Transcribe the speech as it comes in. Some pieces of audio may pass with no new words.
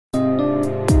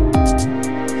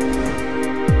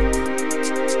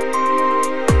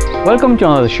Welcome to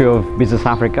another show of Business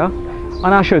Africa. On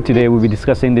our show today, we'll be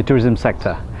discussing the tourism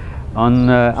sector.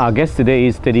 Our guest today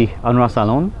is Teddy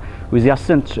Arunasalon, who is the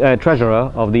Assistant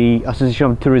Treasurer of the Association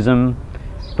of Tourism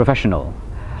Professional.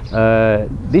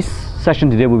 This session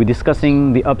today we'll be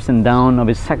discussing the ups and downs of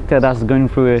a sector that's going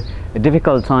through a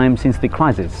difficult time since the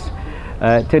crisis.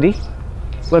 Teddy,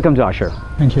 welcome to our show.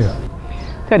 Thank you.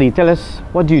 Teddy, tell us,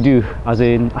 what do you do as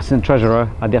an Assistant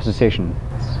Treasurer at the Association?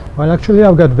 Well, actually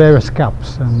I've got various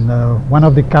caps, and one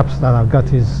of the caps that I've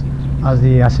got is as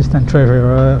the Assistant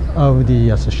Treasurer of the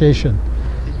Association.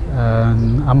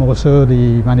 And I'm also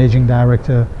the Managing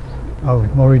Director of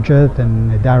Morijet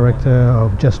and the Director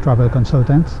of Just Travel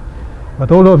Consultants.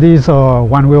 But all of these are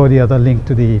one way or the other linked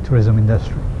to the tourism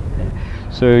industry.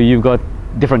 So you've got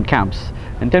different camps.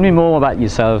 And tell me more about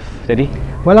yourself, Teddy.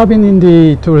 Well, I've been in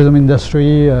the tourism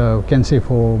industry, can say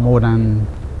for more than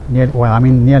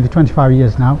nearly 25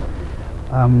 years now.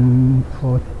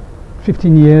 For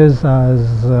 15 years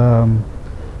as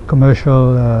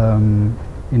commercial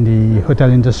in the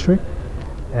hotel industry,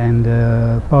 and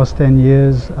past 10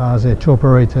 years as a tour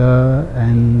operator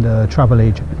and travel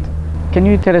agent. Can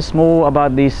you tell us more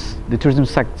about the tourism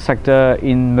sector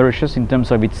in Mauritius in terms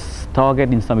of its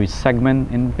target, in terms of its segment,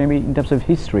 and maybe in terms of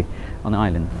history on the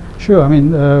island? Sure. I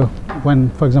mean, when,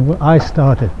 for example, I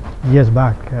started years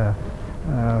back,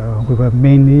 we were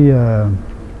mainly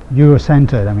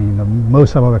Euro-centered. I mean,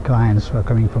 most of our clients were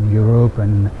coming from Europe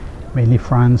and mainly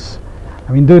France.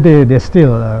 I mean, though they're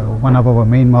still one of our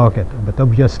main market, but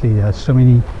obviously so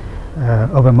many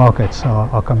other markets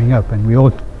are coming up, and we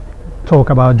all talk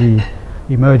about the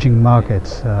emerging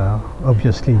markets,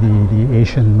 obviously the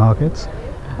Asian markets.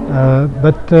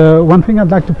 But one thing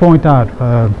I'd like to point out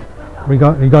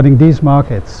regarding these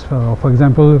markets, for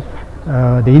example,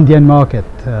 the Indian market,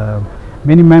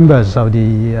 many members of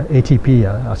the ATP,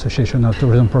 Association of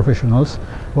Tourism Professionals,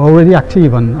 were already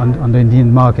active on the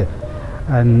Indian market.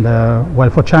 And well,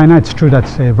 for China, it's true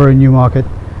that's a very new market,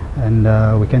 and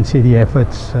we can see the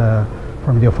efforts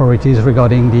from the authorities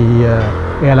regarding the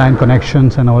airline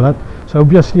connections and all that. So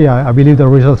obviously, I believe the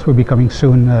results will be coming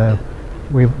soon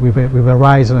with a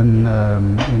rise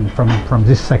from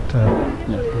this sector.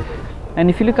 Yeah. And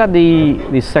if you look at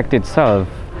the sector itself,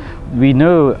 we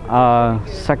know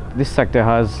this sector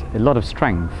has a lot of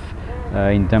strength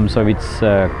in terms of its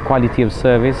quality of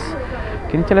service.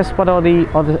 Can you tell us what are the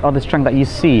other strengths that you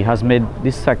see has made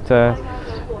this sector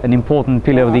an important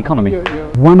pillar of the economy?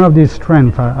 One of the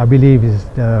strengths, I believe, is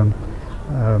the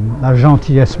la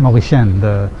gentillesse mauricienne,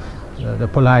 the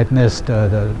politeness,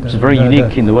 it's very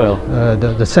unique in the world.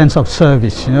 The sense of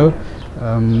service, you know.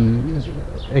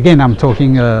 Again, I'm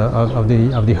talking of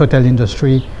the hotel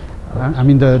industry. I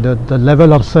mean, the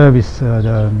level of service,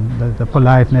 the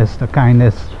politeness, the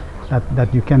kindness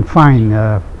that you can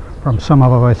find from some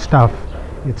of our staff.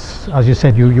 It's, as you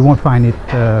said, you won't find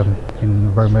it in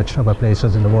very much other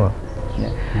places in the world. Yeah.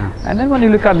 Yeah. And then when you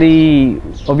look at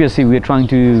obviously we're trying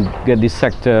to get this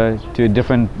sector to a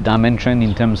different dimension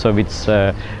in terms of its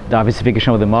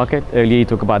diversification of the market. Earlier you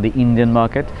talked about the Indian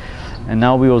market, and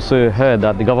now we also heard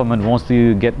that the government wants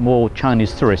to get more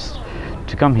Chinese tourists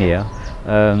to come here.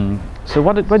 So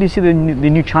what do you see the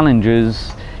new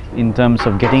challenges in terms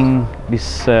of getting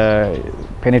this,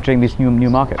 penetrating this new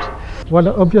market? Well,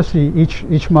 obviously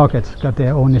each market's got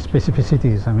their own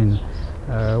specificities. I mean,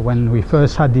 when we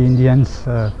first had the Indians,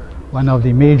 one of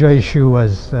the major issues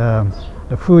was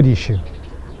the food issue.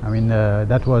 I mean,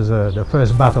 that was the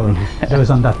first battle those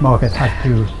on that market had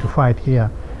to fight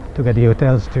here to get the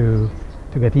hotels to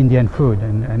get Indian food.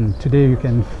 And today you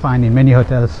can find in many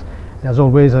hotels there's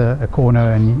always a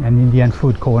corner, an Indian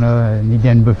food corner, an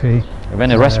Indian buffet.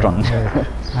 Even a restaurant.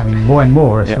 I mean, more and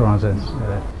more restaurants.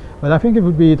 Yeah. But I think it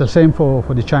would be the same for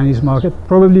the Chinese market.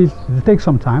 Probably it'll take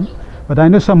some time, but I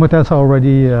know some hotels are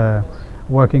already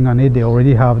working on it. They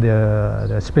already have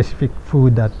the specific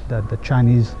food that the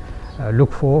Chinese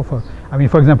look for. I mean,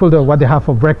 for example, what they have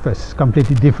for breakfast is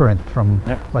completely different from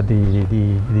what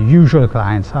the usual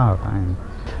clients have.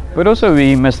 But also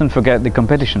we mustn't forget the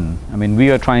competition. I mean, we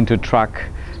are trying to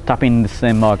tap in the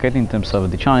same market in terms of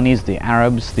the Chinese, the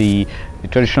Arabs, the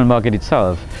traditional market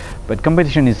itself. But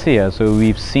competition is here. So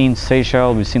we've seen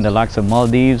Seychelles, we've seen the likes of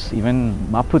Maldives, even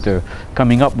Maputo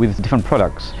coming up with different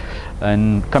products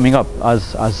and coming up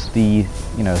as the,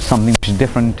 you know, something which is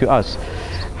different to us.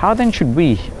 How then should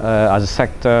we, as a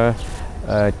sector,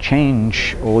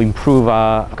 change or improve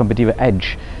our competitive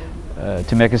edge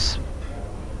to make us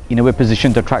in a way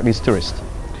positioned to attract these tourists?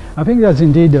 I think there's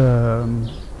indeed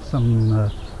some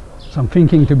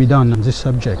thinking to be done on this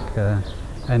subject,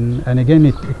 and again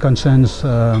it concerns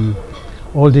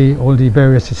all the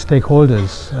various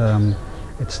stakeholders.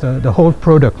 it's the whole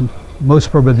product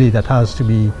most probably that has to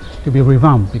be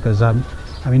revamped, because I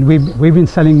mean we've been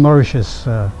selling Mauritius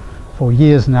for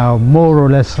years now, more or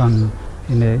less in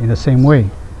the same way.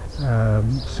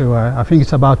 So I think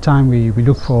it's about time we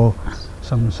look for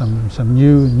some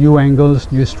new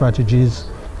angles, new strategies.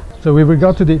 So with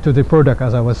regard to the product,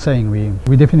 as I was saying,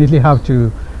 we definitely have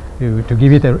to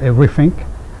give it a rethink,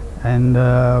 and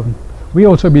we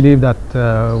also believe that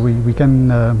we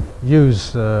can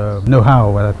use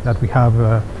know-how that we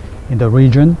have in the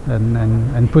region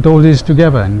and put all this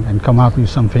together and come up with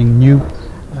something new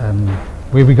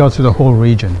with regards to the whole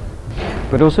region.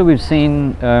 But also we've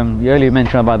seen, you earlier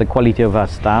mentioned about the quality of our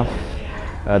staff,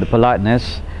 the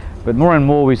politeness, but more and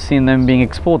more we've seen them being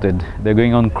exported. They're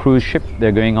going on cruise ship,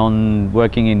 they're going on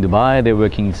working in Dubai, they're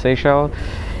working in Seychelles.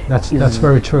 That's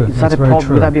very true. Is that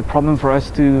would that be a problem for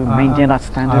us to maintain that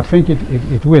standard? I think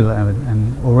it will,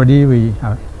 and already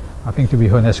I think, to be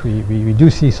honest, we do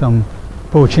see some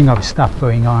poaching of staff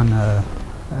going on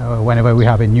whenever we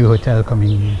have a new hotel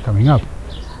coming up.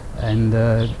 And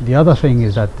the other thing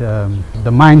is that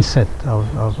the mindset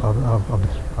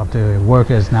of the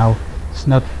workers now is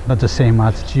not the same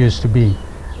as it used to be.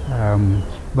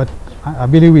 But I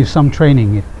believe with some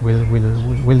training it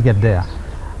will get there.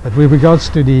 But with regards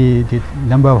to the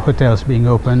number of hotels being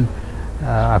open,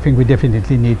 I think we'll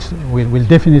definitely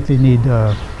need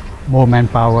more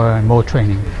manpower and more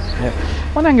training. Yeah.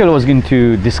 One angle I was going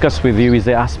to discuss with you is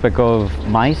the aspect of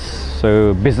MICE,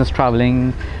 so business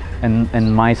traveling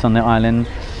and MICE on the island.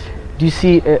 Do you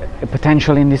see a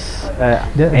potential in this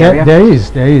area? There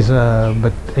is,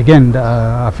 but again,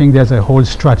 I think there's a whole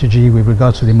strategy with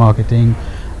regards to the marketing,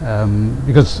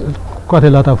 because quite a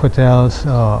lot of hotels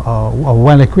are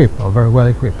well equipped, or very well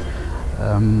equipped.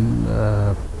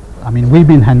 I mean, we've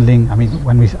been handling, I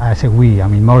mean, I say we, I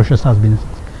mean Mauritius has been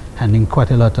handling quite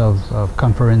a lot of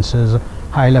conferences,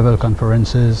 high-level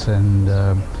conferences, and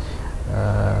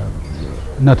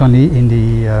not only in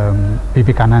the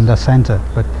Vivekananda Center,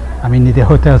 but I mean in the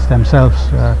hotels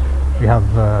themselves, we have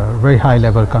very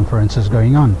high-level conferences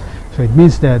going on. So it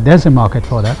means that there's a market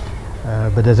for that,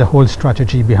 but there's a whole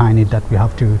strategy behind it that we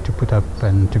have to put up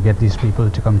and to get these people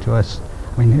to come to us.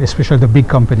 I mean, especially the big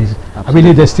companies. Absolutely. I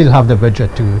believe they still have the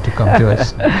budget to come to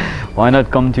us. Why not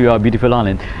come to our beautiful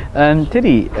island?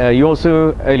 Teddy, you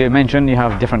also earlier mentioned you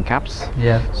have different caps.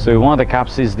 Yeah. So one of the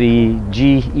caps is the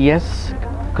GES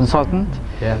consultant.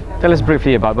 Yeah. Tell us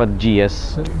briefly about what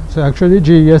GES. So actually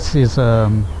GES is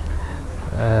a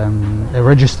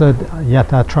registered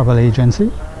IATA travel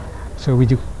agency. So we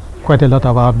do quite a lot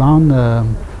of outbound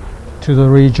to the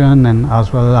region and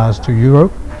as well as to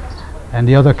Europe. And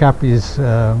the other cap is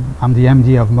I'm the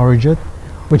MD of Mauritius,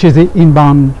 which is the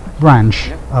inbound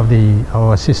branch of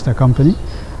our sister company,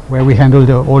 where we handle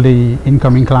all the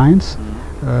incoming clients.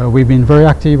 We've been very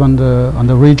active on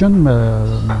the region.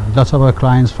 Lots of our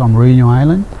clients from Réunion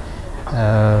Island,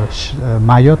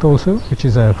 Mayotte also, which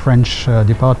is a French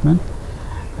department,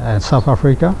 South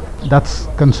Africa. That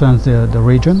concerns the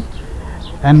region,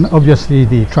 and obviously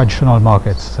the traditional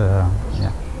markets.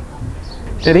 Yeah.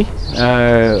 Teddy,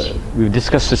 we've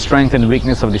discussed the strength and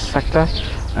weakness of this sector,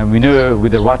 and we know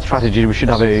with the right strategy we should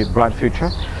have a bright future.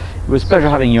 It was a pleasure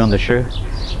having you on the show,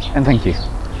 and thank you.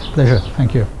 Pleasure,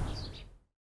 thank you.